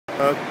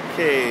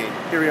Okay,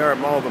 here we are at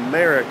Mall of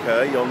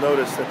America. You'll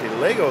notice that the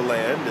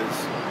Legoland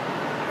is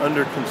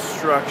under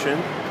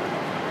construction.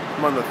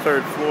 I'm on the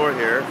 3rd floor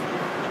here.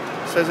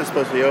 It says it's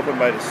supposed to be open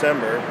by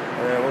December.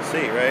 We'll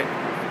see, right?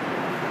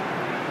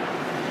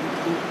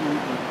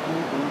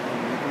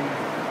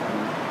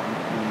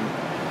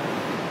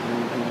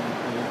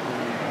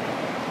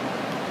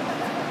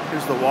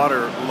 Here's the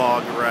water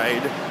log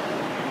ride.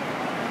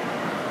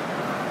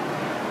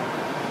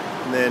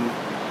 And then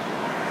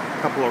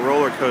a couple of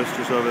roller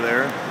coasters over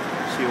there.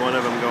 See one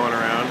of them going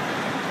around.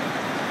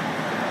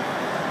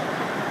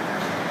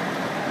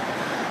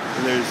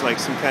 And there's like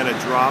some kind of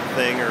drop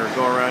thing or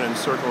go around in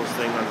circles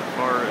thing on the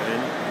far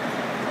end.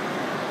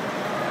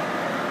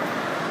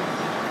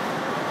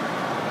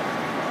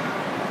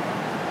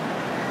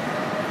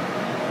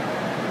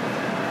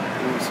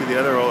 And you see the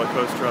other roller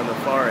coaster on the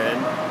far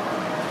end.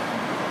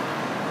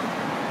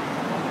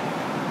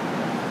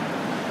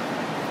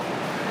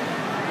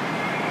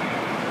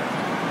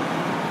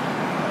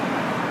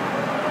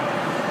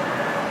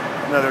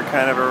 Another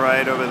kind of a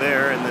ride over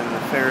there, and then the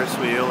Ferris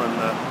wheel and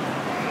the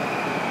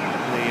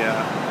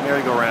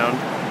merry-go-round.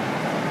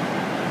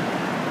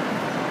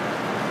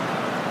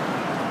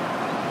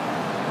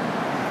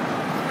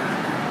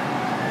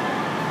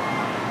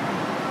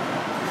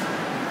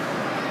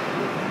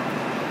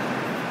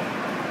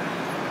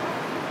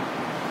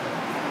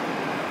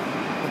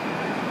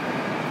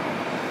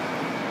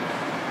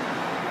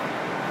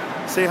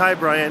 Say hi,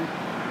 Brian. Hey,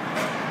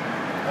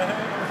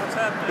 what's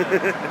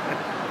happening?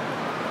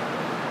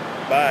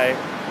 Bye.